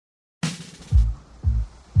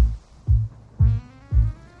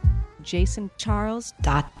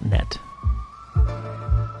jasoncharles.net.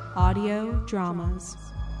 Audio dramas.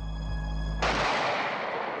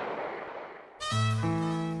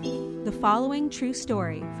 The following true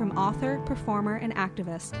story from author, performer, and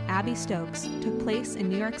activist Abby Stokes took place in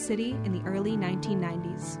New York City in the early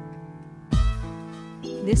 1990s.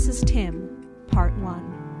 This is Tim, Part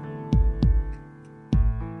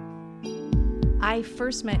 1. I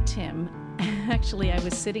first met Tim. Actually, I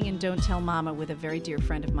was sitting in Don't Tell Mama with a very dear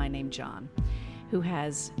friend of mine named John, who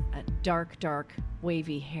has a dark,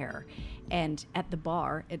 wavy hair. And at the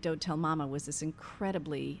bar at Don't Tell Mama was this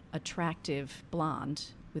incredibly attractive blonde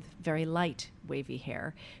with very light, wavy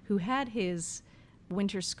hair, who had his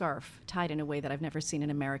winter scarf tied in a way that I've never seen an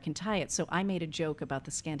American tie it. So I made a joke about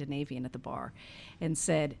the Scandinavian at the bar and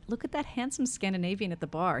said, "Look at that handsome Scandinavian at the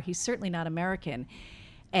bar. He's certainly not American."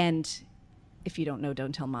 And if you don't know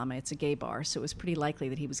Don't Tell Mama, it's a gay bar, so it was pretty likely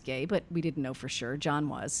that he was gay, but we didn't know for sure. John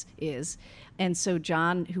is. And so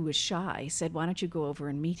John, who was shy, said, "Why don't you go over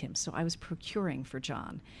and meet him?" So I was procuring for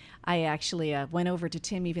John. I actually went over to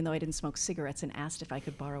Tim, even though I didn't smoke cigarettes, and asked if I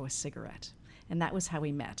could borrow a cigarette. And that was how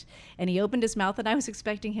we met. And he opened his mouth, and I was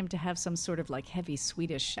expecting him to have some sort of like heavy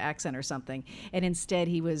Swedish accent or something. And instead,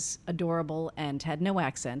 he was adorable and had no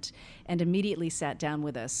accent, and immediately sat down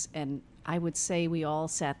with us. And I would say we all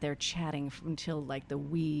sat there chatting until like the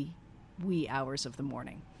wee hours of the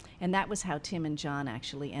morning. And that was how Tim and John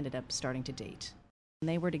actually ended up starting to date. And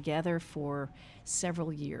they were together for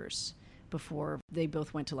several years before they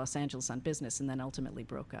both went to Los Angeles on business and then ultimately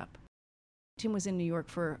broke up. Tim was in New York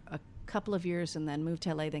for a couple of years and then moved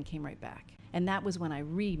to LA, then came right back. And that was when I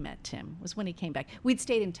re-met Tim, was when he came back. We'd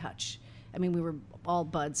stayed in touch. I mean, we were all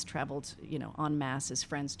buds, traveled, en masse as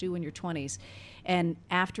friends do in your 20s. And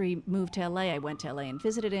after he moved to LA, I went to LA and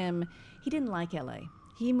visited him. He didn't like LA.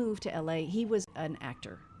 He moved to LA. He was an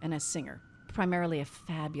actor and a singer, primarily a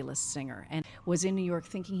fabulous singer, and was in New York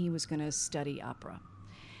thinking he was going to study opera.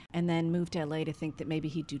 And then moved to LA to think that maybe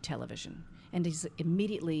he'd do television. And he's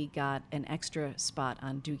immediately got an extra spot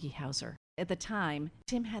on Doogie Howser. At the time,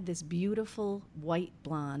 Tim had this beautiful white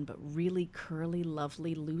blonde, but really curly,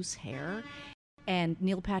 lovely, loose hair. And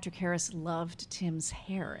Neil Patrick Harris loved Tim's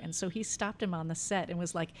hair. And so he stopped him on the set and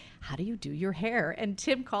was like, "How do you do your hair?" And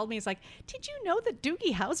Tim called me. He's like, "Did you know that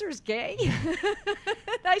Doogie Howser's gay?"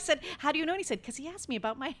 I said, "How do you know?" And he said, "Because he asked me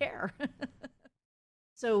about my hair."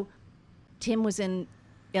 So Tim was in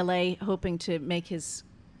LA hoping to make his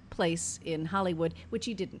place in Hollywood, which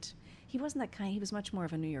he didn't. He wasn't that kind. He was much more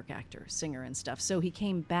of a New York actor, singer and stuff. So he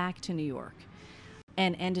came back to New York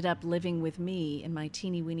and ended up living with me in my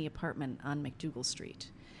teeny-weeny apartment on McDougal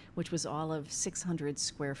Street, which was all of 600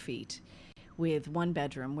 square feet with one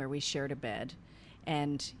bedroom where we shared a bed.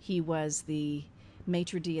 And he was the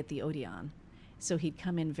maitre d' at the Odeon. So he'd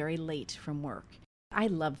come in very late from work. I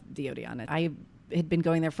loved the Odeon. I had been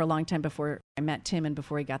going there for a long time before I met Tim and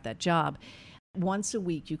before he got that job. Once a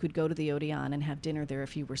week, you could go to the Odeon and have dinner there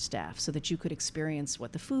if you were staff so that you could experience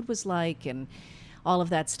what the food was like and all of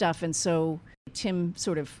that stuff. And so Tim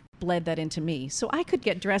sort of bled that into me. So I could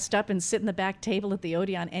get dressed up and sit in the back table at the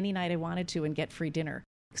Odeon any night I wanted to and get free dinner.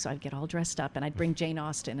 So I'd get all dressed up and I'd bring Jane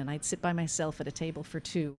Austen and I'd sit by myself at a table for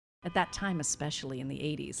two. At that time, especially in the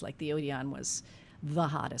 80s, like the Odeon was the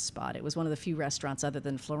hottest spot. It was one of the few restaurants other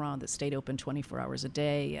than Florent that stayed open 24 hours a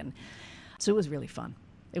day. And so it was really fun.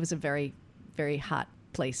 It was a very, very hot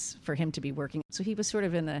place for him to be working. So he was sort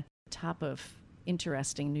of in the top of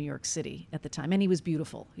interesting New York City at the time. And he was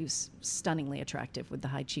beautiful. He was stunningly attractive with the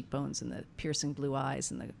high cheekbones and the piercing blue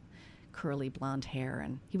eyes and the curly blonde hair.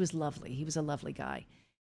 And he was lovely. He was a lovely guy.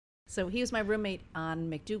 So he was my roommate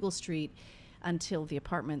on McDougal Street until the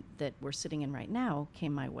apartment that we're sitting in right now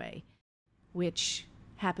came my way, which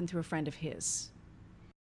happened through a friend of his.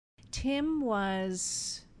 Tim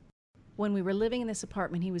was, when we were living in this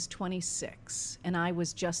apartment, he was 26, and I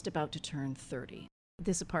was just about to turn 30.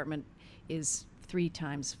 This apartment is 3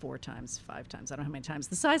 times, 4 times, 5 times, I don't know how many times,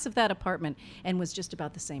 the size of that apartment, and was just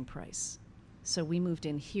about the same price. So we moved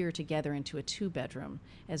in here together into a 2-bedroom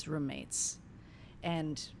as roommates.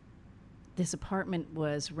 And this apartment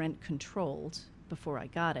was rent-controlled before I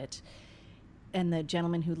got it, and the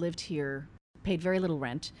gentleman who lived here paid very little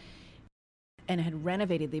rent and had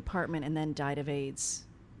renovated the apartment and then died of AIDS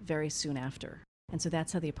very soon after. And so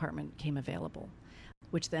that's how the apartment came available,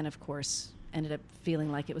 which then, of course, ended up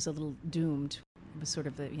feeling like it was a little doomed. It was sort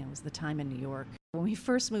of it was the time in New York. When we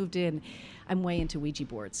first moved in, I'm way into Ouija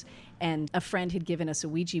boards. And a friend had given us a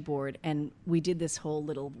Ouija board, and we did this whole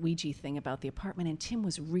little Ouija thing about the apartment. And Tim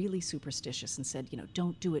was really superstitious and said,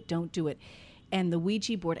 don't do it, don't do it. And the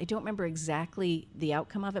Ouija board, I don't remember exactly the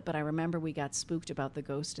outcome of it, but I remember we got spooked about the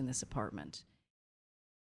ghost in this apartment.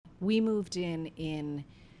 We moved in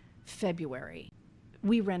February.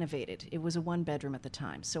 We renovated. It was a 1-bedroom at the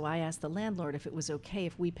time. So I asked the landlord if it was okay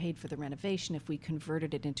if we paid for the renovation, if we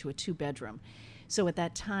converted it into a 2-bedroom. So at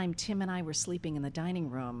that time, Tim and I were sleeping in the dining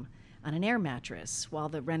room on an air mattress while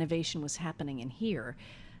the renovation was happening in here.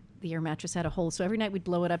 The air mattress had a hole, so every night we'd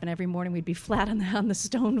blow it up, and every morning we'd be flat on the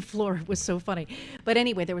stone floor. It was so funny. But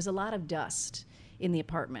anyway, there was a lot of dust in the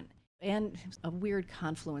apartment, and a weird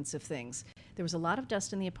confluence of things. There was a lot of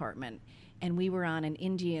dust in the apartment, and we were on an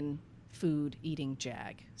Indian food eating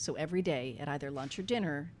jag. So every day at either lunch or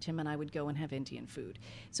dinner, Tim and I would go and have Indian food.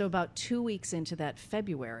 So about 2 weeks into that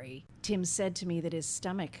February, Tim said to me that his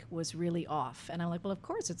stomach was really off. And I'm like, well, of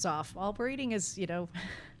course it's off. All we're eating is,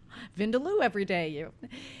 Vindaloo every day.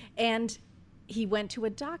 And he went to a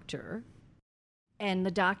doctor, and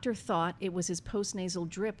the doctor thought it was his postnasal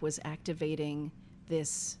drip was activating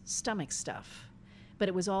this stomach stuff. But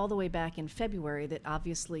it was all the way back in February that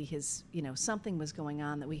obviously his, something was going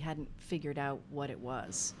on that we hadn't figured out what it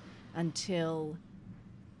was until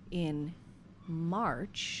in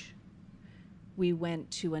March, we went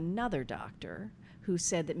to another doctor who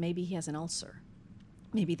said that maybe he has an ulcer.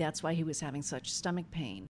 Maybe that's why he was having such stomach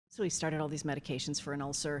pain. So he started all these medications for an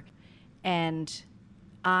ulcer. And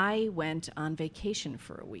I went on vacation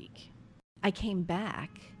for a week. I came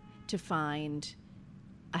back to find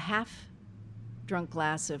a half-drunk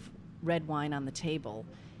glass of red wine on the table,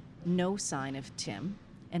 no sign of Tim,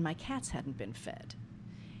 and my cats hadn't been fed.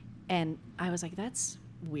 And I was like, that's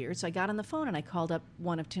weird. So I got on the phone and I called up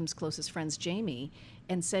one of Tim's closest friends, Jamie,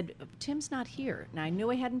 and said, Tim's not here. Now, I knew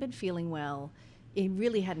he hadn't been feeling well. He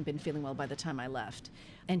really hadn't been feeling well by the time I left.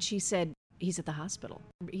 And she said, he's at the hospital.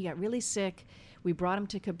 He got really sick. We brought him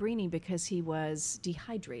to Cabrini because he was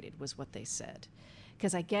dehydrated, was what they said.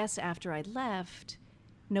 Because I guess after I left,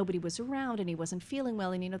 nobody was around and he wasn't feeling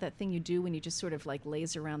well. And you know that thing you do when you just sort of like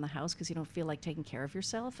laze around the house because you don't feel like taking care of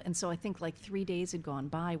yourself? And so I think like 3 days had gone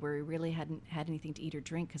by where he really hadn't had anything to eat or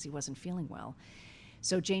drink because he wasn't feeling well.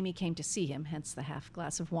 So Jamie came to see him, hence the half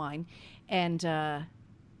glass of wine. And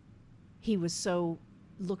he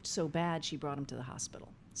looked so bad, she brought him to the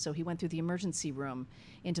hospital. So he went through the emergency room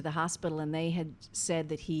into the hospital, and they had said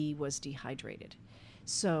that he was dehydrated.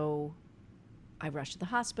 So I rushed to the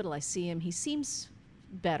hospital. I see him. He seems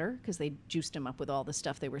better because they juiced him up with all the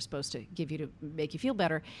stuff they were supposed to give you to make you feel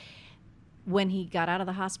better. When he got out of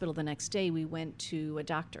the hospital the next day, we went to a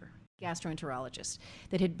doctor, gastroenterologist,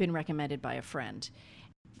 that had been recommended by a friend.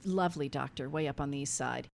 Lovely doctor, way up on the east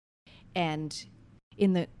side. And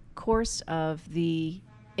in the course of the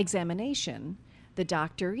examination, the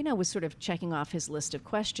doctor, was sort of checking off his list of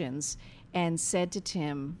questions and said to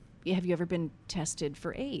Tim, have you ever been tested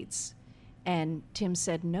for AIDS? And Tim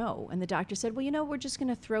said no. And the doctor said, well, we're just going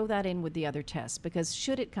to throw that in with the other tests because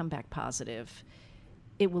should it come back positive,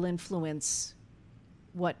 it will influence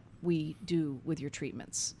what we do with your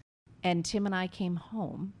treatments. And Tim and I came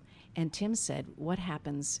home, and Tim said, what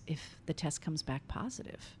happens if the test comes back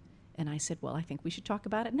positive? And I said, well, I think we should talk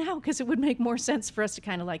about it now because it would make more sense for us to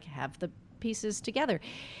kind of like have the pieces together.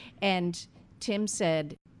 And Tim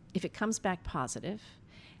said, if it comes back positive,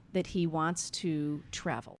 that he wants to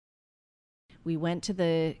travel. We went to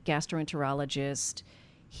the gastroenterologist.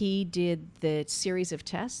 He did the series of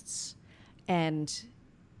tests and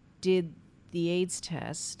did the AIDS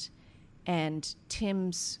test, and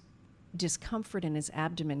Tim's discomfort in his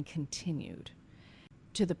abdomen continued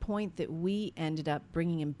to the point that we ended up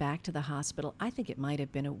bringing him back to the hospital. I think it might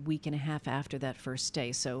have been a week and a half after that first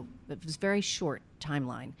day, so it was a very short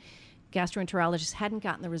timeline. Gastroenterologists hadn't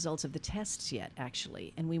gotten the results of the tests yet,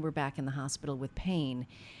 actually, and we were back in the hospital with pain.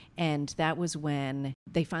 And that was when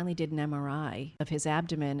they finally did an MRI of his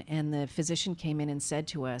abdomen, and the physician came in and said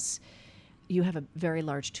to us, you have a very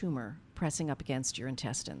large tumor pressing up against your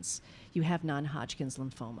intestines. You have non-Hodgkin's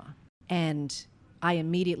lymphoma. And I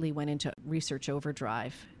immediately went into research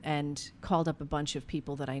overdrive and called up a bunch of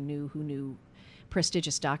people that I knew who knew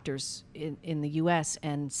prestigious doctors in the U.S.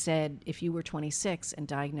 and said, if you were 26 and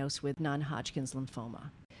diagnosed with non-Hodgkin's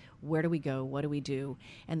lymphoma, where do we go? What do we do?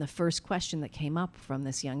 And the first question that came up from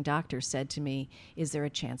this young doctor said to me, is there a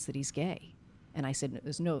chance that he's gay? And I said,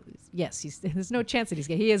 there's no chance that he's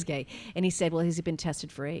gay. He is gay. And he said, well, has he been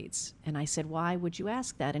tested for AIDS? And I said, why would you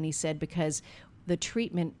ask that? And he said, because the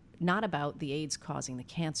treatment, not about the AIDS causing the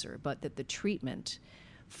cancer, but that the treatment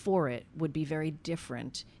for it would be very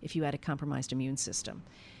different if you had a compromised immune system.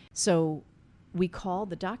 So we called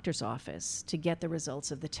the doctor's office to get the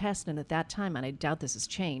results of the test, and at that time, and I doubt this has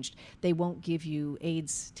changed, they won't give you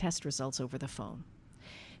AIDS test results over the phone.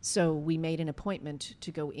 So we made an appointment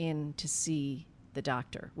to go in to see the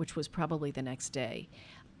doctor, which was probably the next day.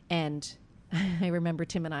 And I remember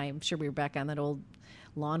Tim and I'm sure we were back on that old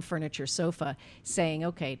lawn furniture sofa saying,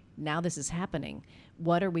 okay, now this is happening.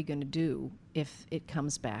 What are we going to do if it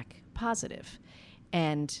comes back positive?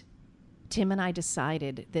 And Tim and I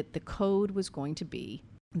decided that the code was going to be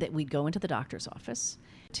that we'd go into the doctor's office.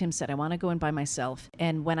 Tim said, I want to go in by myself.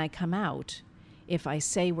 And when I come out, if I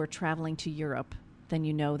say we're traveling to Europe, then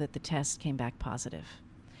you know that the test came back positive.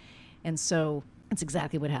 And so that's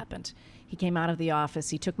exactly what happened. He came out of the office,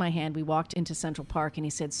 he took my hand, we walked into Central Park, and he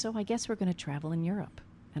said, so I guess we're going to travel in Europe.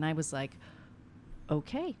 And I was like,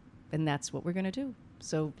 okay, and that's what we're going to do.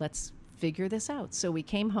 So let's figure this out. So we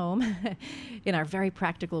came home in our very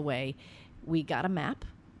practical way. We got a map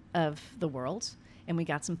of the world, and we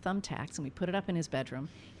got some thumbtacks, and we put it up in his bedroom,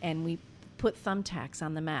 and we put thumbtacks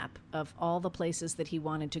on the map of all the places that he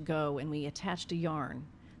wanted to go, and we attached a yarn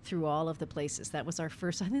through all of the places. That was our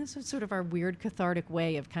first, I think this was sort of our weird cathartic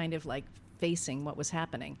way of kind of like facing what was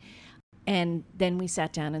happening. And then we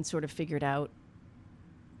sat down and sort of figured out,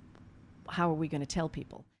 how are we going to tell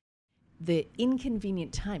people? The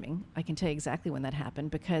inconvenient timing, I can tell you exactly when that happened,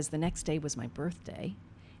 because the next day was my birthday,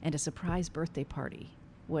 and a surprise birthday party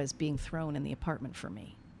was being thrown in the apartment for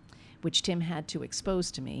me, which Tim had to expose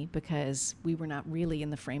to me because we were not really in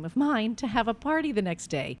the frame of mind to have a party the next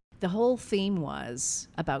day. The whole theme was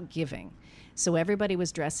about giving. So everybody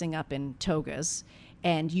was dressing up in togas,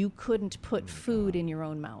 and you couldn't put food in your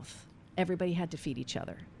own mouth. Everybody had to feed each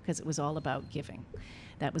other because it was all about giving.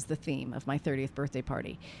 That was the theme of my 30th birthday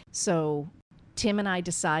party. So Tim and I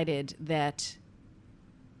decided that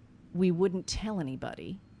we wouldn't tell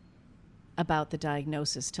anybody about the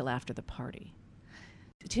diagnosis till after the party.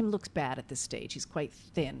 Tim looks bad at this stage. He's quite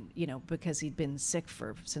thin, because he'd been sick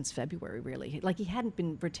since February, really. Like he hadn't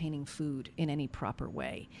been retaining food in any proper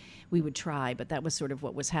way. We would try, but that was sort of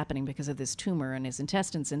what was happening because of this tumor in his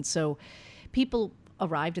intestines. And so people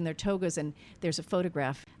arrived in their togas, and there's a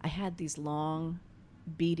photograph. I had these long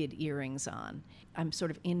beaded earrings on. I'm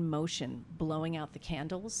sort of in motion, blowing out the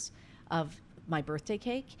candles of my birthday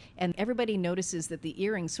cake, and everybody notices that the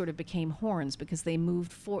earrings sort of became horns because they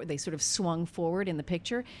moved forward, they sort of swung forward in the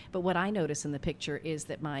picture. But what I notice in the picture is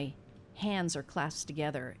that my hands are clasped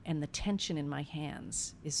together, and the tension in my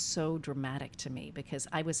hands is so dramatic to me because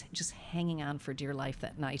I was just hanging on for dear life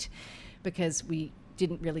that night because we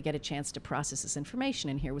didn't really get a chance to process this information.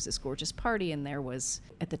 And here was this gorgeous party, and there was,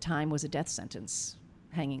 at the time, was a death sentence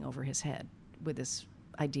hanging over his head with this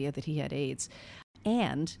idea that he had AIDS.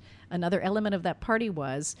 And another element of that party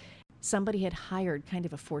was somebody had hired kind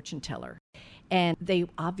of a fortune teller, and they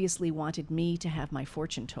obviously wanted me to have my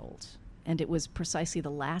fortune told. And it was precisely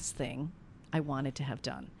the last thing I wanted to have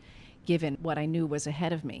done, given what I knew was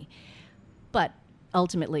ahead of me. But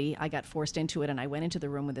ultimately, I got forced into it, and I went into the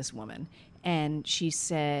room with this woman, and she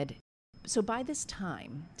said, so by this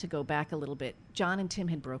time, to go back a little bit, John and Tim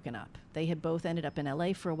had broken up. They had both ended up in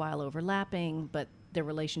LA for a while, overlapping, but their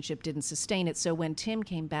relationship didn't sustain it. So when Tim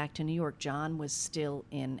came back to New York, John was still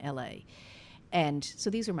in LA. And so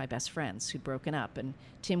these were my best friends who'd broken up, and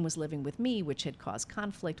Tim was living with me, which had caused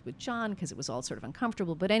conflict with John because it was all sort of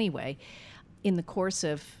uncomfortable. But anyway, in the course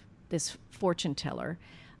of this fortune teller,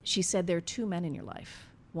 she said, there are two men in your life.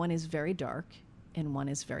 One is very dark and one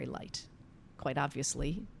is very light. Quite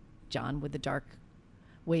obviously, John with the dark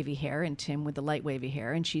wavy hair and Tim with the light wavy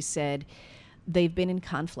hair. And she said, they've been in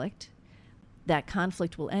conflict. That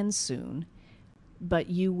conflict will end soon, but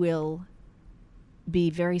you will be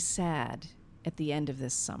very sad at the end of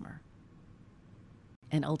this summer.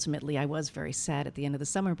 And ultimately, I was very sad at the end of the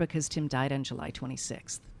summer because Tim died on July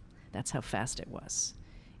 26th. That's how fast it was.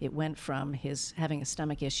 It went from his having a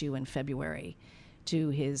stomach issue in February to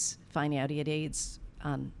his finding out he had AIDS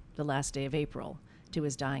on the last day of April to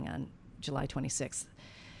his dying on July 26th.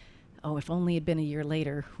 Oh, if only it had been a year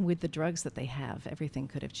later, with the drugs that they have, everything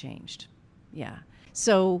could have changed. Yeah.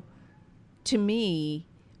 So to me,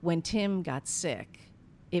 when Tim got sick,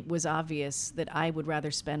 it was obvious that I would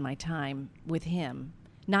rather spend my time with him,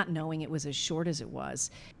 not knowing it was as short as it was,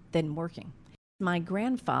 than working. My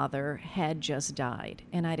grandfather had just died,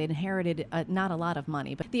 and I'd inherited not a lot of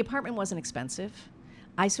money, but the apartment wasn't expensive.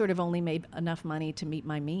 I sort of only made enough money to meet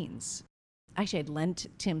my means. Actually, I'd lent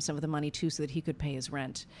Tim some of the money, too, so that he could pay his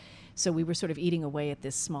rent. So we were sort of eating away at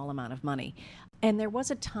this small amount of money. And there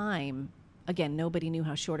was a time, again, nobody knew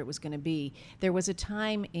how short it was going to be. There was a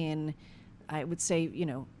time in, I would say,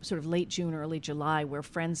 sort of late June, early July, where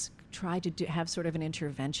friends tried to have sort of an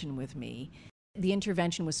intervention with me. The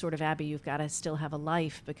intervention was sort of, Abby, you've got to still have a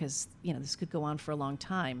life because, this could go on for a long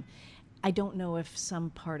time. I don't know if some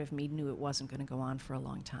part of me knew it wasn't going to go on for a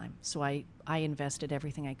long time. So I invested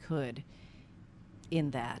everything I could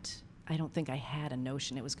in that. I don't think I had a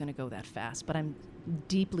notion it was going to go that fast, but I'm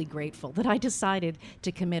deeply grateful that I decided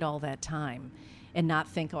to commit all that time and not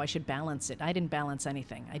think, oh, I should balance it. I didn't balance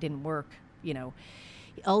anything. I didn't work,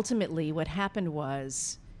 Ultimately, what happened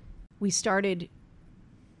was we started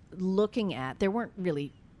looking at, there weren't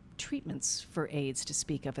really treatments for AIDS to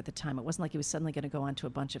speak of at the time. It wasn't like he was suddenly going to go onto a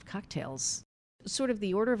bunch of cocktails. Sort of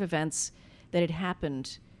the order of events that had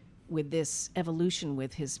happened with this evolution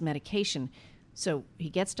with his medication. So he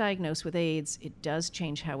gets diagnosed with AIDS. It does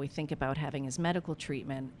change how we think about having his medical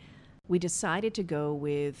treatment. We decided to go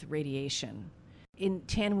with radiation in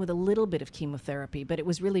tandem with a little bit of chemotherapy, but it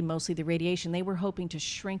was really mostly the radiation. They were hoping to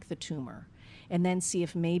shrink the tumor and then see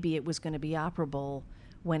if maybe it was going to be operable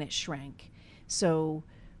when it shrank. So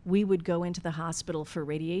we would go into the hospital for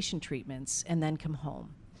radiation treatments and then come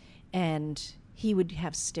home. And he would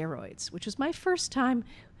have steroids, which was my first time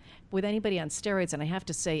with anybody on steroids. And I have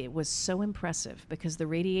to say, it was so impressive because the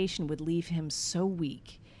radiation would leave him so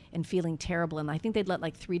weak and feeling terrible. And I think they'd let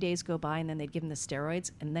like 3 days go by and then they'd give him the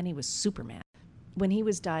steroids. And then he was Superman. When he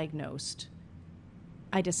was diagnosed,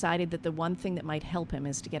 I decided that the one thing that might help him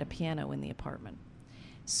is to get a piano in the apartment.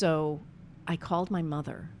 So I called my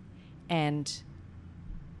mother and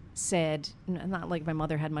said, not like my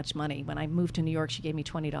mother had much money. When I moved to New York, she gave me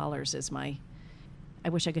 $20 as my, I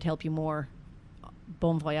wish I could help you more,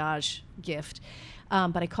 bon voyage gift.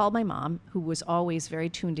 But I called my mom, who was always very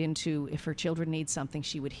tuned into if her children need something,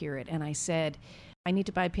 she would hear it. And I said, I need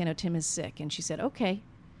to buy a piano. Tim is sick. And she said, okay.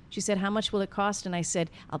 She said, how much will it cost? And I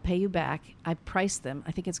said, I'll pay you back. I priced them.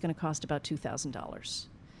 I think it's going to cost about $2,000.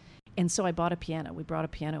 And so I bought a piano. We brought a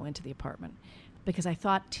piano into the apartment because I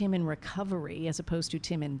thought Tim in recovery as opposed to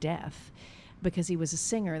Tim in death, because he was a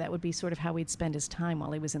singer, that would be sort of how he'd spend his time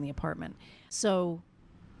while he was in the apartment. So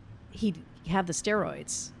he'd have the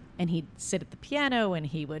steroids and he'd sit at the piano and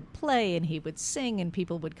he would play and he would sing and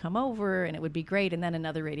people would come over and it would be great. And then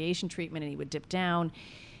another radiation treatment and he would dip down.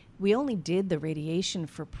 We only did the radiation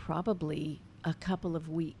for probably a couple of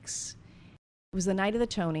weeks. It was the night of the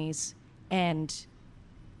Tonys, and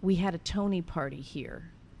we had a Tony party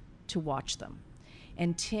here to watch them.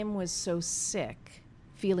 And Tim was so sick,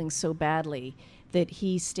 feeling so badly, that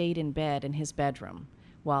he stayed in bed in his bedroom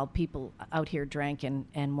while people out here drank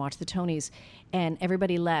and watched the Tonys. And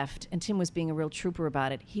everybody left, and Tim was being a real trooper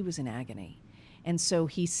about it. He was in agony. And so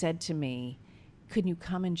he said to me, couldn't you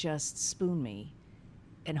come and just spoon me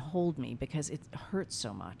and hold me because it hurts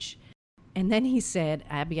so much? And then he said,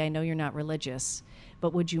 Abby, I know you're not religious,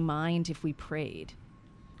 but would you mind if we prayed?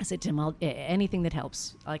 I said, Tim, anything that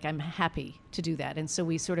helps. Like, I'm happy to do that. And so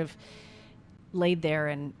we sort of laid there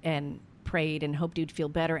and prayed and hoped he'd feel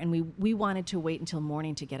better. And we wanted to wait until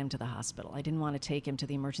morning to get him to the hospital. I didn't want to take him to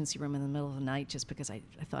the emergency room in the middle of the night just because I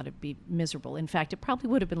thought it'd be miserable. In fact, it probably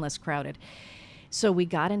would have been less crowded. So we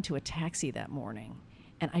got into a taxi that morning.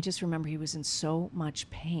 And I just remember he was in so much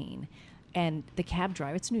pain. And the cab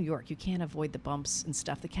driver, it's New York, you can't avoid the bumps and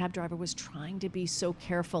stuff. The cab driver was trying to be so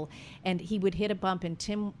careful. And he would hit a bump and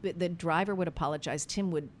the driver would apologize.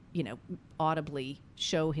 Tim would, audibly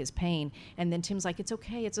show his pain. And then Tim's like, it's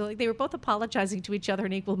okay. It's like they were both apologizing to each other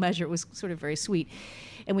in equal measure. It was sort of very sweet.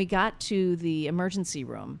 And we got to the emergency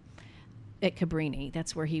room at Cabrini.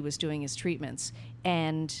 That's where he was doing his treatments.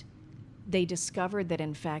 And they discovered that,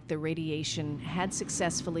 in fact, the radiation had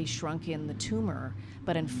successfully shrunk in the tumor,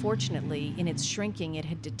 but unfortunately, in its shrinking, it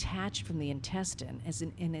had detached from the intestine,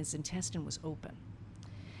 and his intestine was open.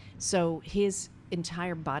 So his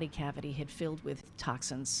entire body cavity had filled with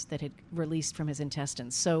toxins that had released from his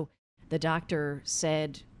intestines. So the doctor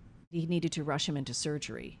said he needed to rush him into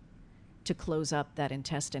surgery to close up that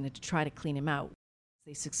intestine and to try to clean him out.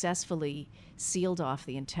 They successfully sealed off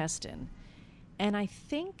the intestine, and I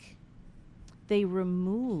think they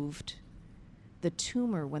removed the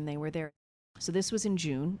tumor when they were there. So this was in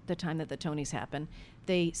June, the time that the Tonys happened.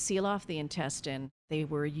 They seal off the intestine. They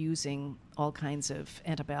were using all kinds of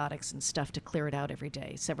antibiotics and stuff to clear it out every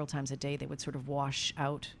day. Several times a day, they would sort of wash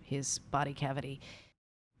out his body cavity.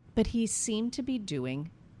 But he seemed to be doing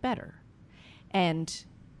better. And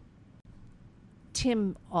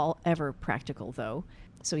Tim, all ever practical, though.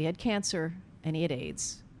 So he had cancer and he had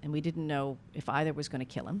AIDS, and we didn't know if either was going to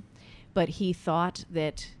kill him. But he thought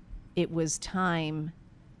that it was time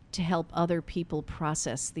to help other people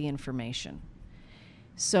process the information.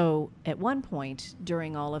 So at one point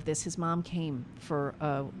during all of this, his mom came for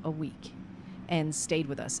a week and stayed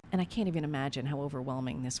with us. And I can't even imagine how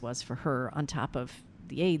overwhelming this was for her on top of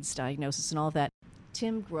the AIDS diagnosis and all of that.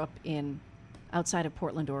 Tim grew up outside of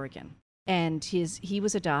Portland, Oregon. And he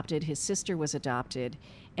was adopted, his sister was adopted,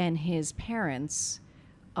 and his parents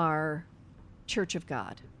are Church of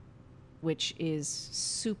God. which is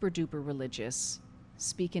super duper religious,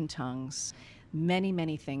 speak in tongues. Many,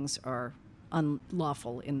 many things are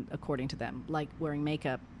unlawful according to them, like wearing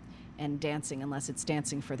makeup and dancing unless it's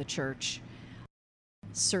dancing for the church.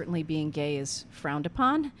 Certainly being gay is frowned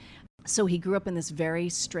upon. So he grew up in this very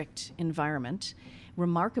strict environment.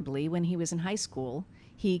 Remarkably, when he was in high school,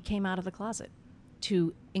 he came out of the closet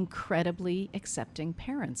to incredibly accepting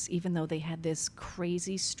parents, even though they had this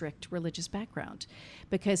crazy, strict religious background.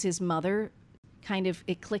 Because his mother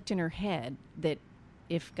it clicked in her head that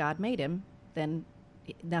if God made him, then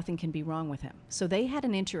nothing can be wrong with him. So they had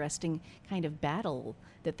an interesting kind of battle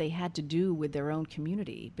that they had to do with their own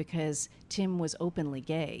community, because Tim was openly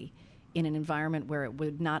gay in an environment where it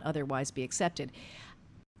would not otherwise be accepted.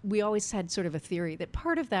 We always had sort of a theory that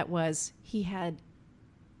part of that was he had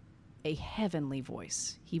a heavenly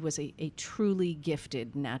voice. He was a truly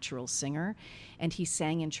gifted natural singer, and he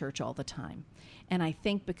sang in church all the time. And I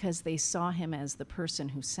think because they saw him as the person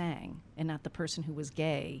who sang and not the person who was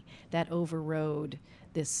gay, that overrode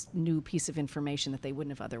this new piece of information that they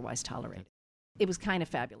wouldn't have otherwise tolerated. It was kind of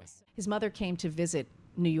fabulous. His mother came to visit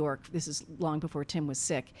New York. This is long before Tim was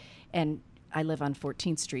sick. And I live on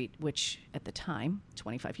 14th Street, which at the time,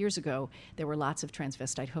 25 years ago, there were lots of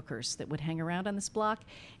transvestite hookers that would hang around on this block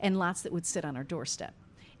and lots that would sit on our doorstep.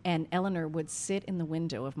 And Eleanor would sit in the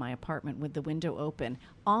window of my apartment with the window open,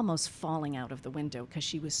 almost falling out of the window because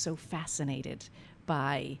she was so fascinated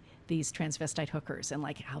by these transvestite hookers and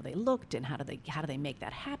like how they looked and how do they make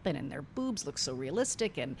that happen, and their boobs look so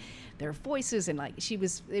realistic and their voices, and like it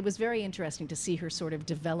was very interesting to see her sort of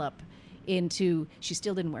develop into, she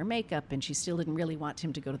still didn't wear makeup and she still didn't really want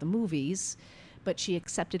him to go to the movies, but she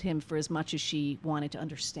accepted him for as much as she wanted to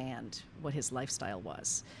understand what his lifestyle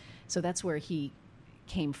was. So that's where he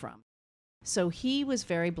came from. So he was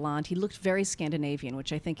very blonde. He looked very Scandinavian,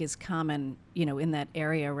 which I think is common, in that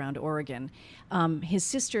area around Oregon. His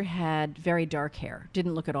sister had very dark hair,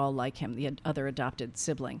 didn't look at all like him, the other adopted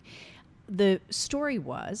sibling. The story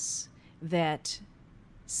was that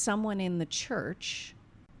someone in the church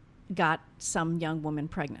got some young woman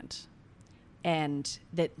pregnant, and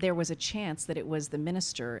that there was a chance that it was the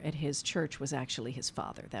minister at his church was actually his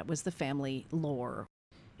father. That was the family lore.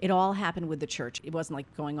 It all happened with the church. It wasn't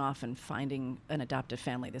like going off and finding an adoptive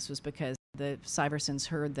family. This was because the Syversons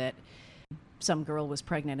heard that some girl was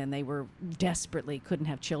pregnant and they were desperately couldn't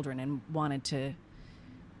have children and wanted to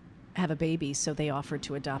have a baby, so they offered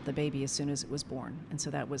to adopt the baby as soon as it was born. And so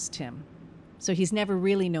that was Tim. So he's never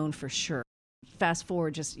really known for sure. Fast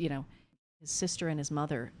forward just, his sister and his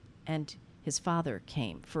mother and his father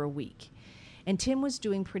came for a week. And Tim was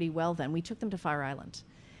doing pretty well then. We took them to Fire Island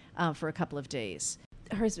for a couple of days.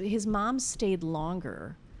 His mom stayed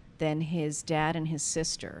longer than his dad and his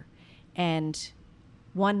sister. And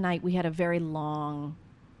one night we had a very long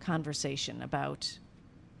conversation about,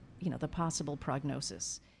 the possible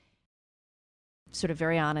prognosis. Sort of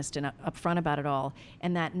very honest and upfront about it all.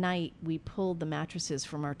 And that night we pulled the mattresses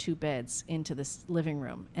from our two beds into this living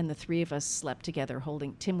room, and the three of us slept together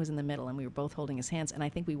Tim was in the middle, and we were both holding his hands, and I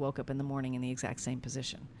think we woke up in the morning in the exact same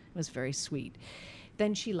position. It was very sweet.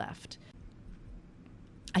 Then she left.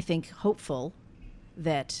 I think hopeful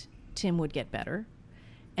that Tim would get better.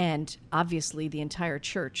 And obviously the entire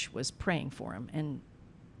church was praying for him. And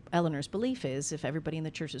Eleanor's belief is if everybody in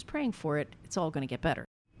the church is praying for it, it's all going to get better.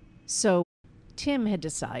 So Tim had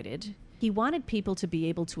decided he wanted people to be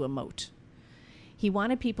able to emote. He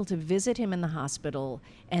wanted people to visit him in the hospital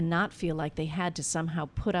and not feel like they had to somehow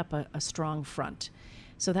put up a strong front.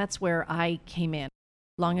 So that's where I came in.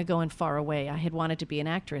 Long ago and far away, I had wanted to be an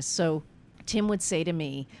actress. So Tim would say to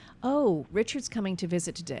me, "Oh, Richard's coming to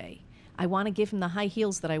visit today. I want to give him the high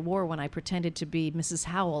heels that I wore when I pretended to be Mrs.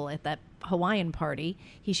 Howell at that Hawaiian party.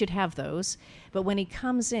 He should have those. But when he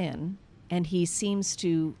comes in and he seems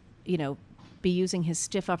to, be using his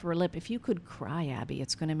stiff upper lip, if you could cry, Abby,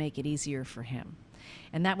 it's going to make it easier for him."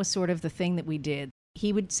 And that was sort of the thing that we did.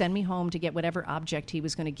 He would send me home to get whatever object he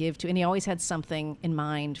was going to give to, and he always had something in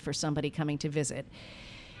mind for somebody coming to visit.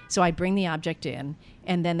 So I'd bring the object in,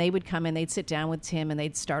 and then they would come and they'd sit down with Tim and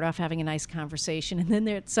they'd start off having a nice conversation. And then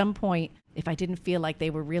at some point, if I didn't feel like they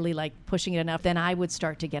were really pushing it enough, then I would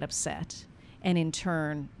start to get upset. And in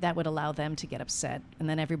turn, that would allow them to get upset. And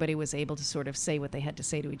then everybody was able to sort of say what they had to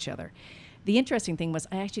say to each other. The interesting thing was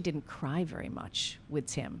I actually didn't cry very much with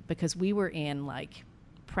Tim because we were in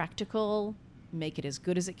practical, make it as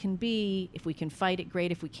good as it can be. If we can fight it,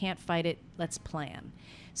 great. If we can't fight it, let's plan.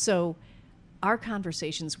 So our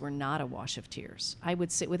conversations were not a wash of tears. I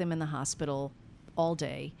would sit with him in the hospital all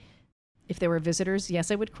day. If there were visitors,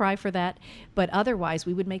 yes, I would cry for that. But otherwise,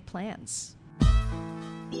 we would make plans.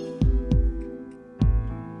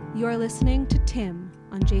 You are listening to Tim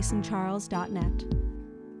on jasoncharles.net.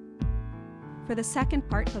 For the second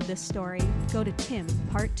part of this story, go to Tim,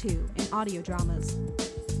 Part 2 in Audio Dramas.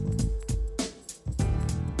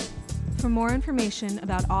 For more information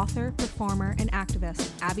about author, performer, and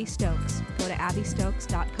activist Abby Stokes, go to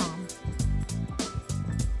abbystokes.com.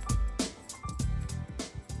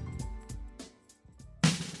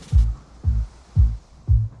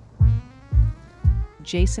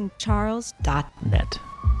 jasoncharles.net.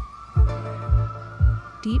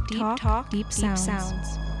 Deep talk, deep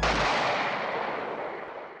sounds.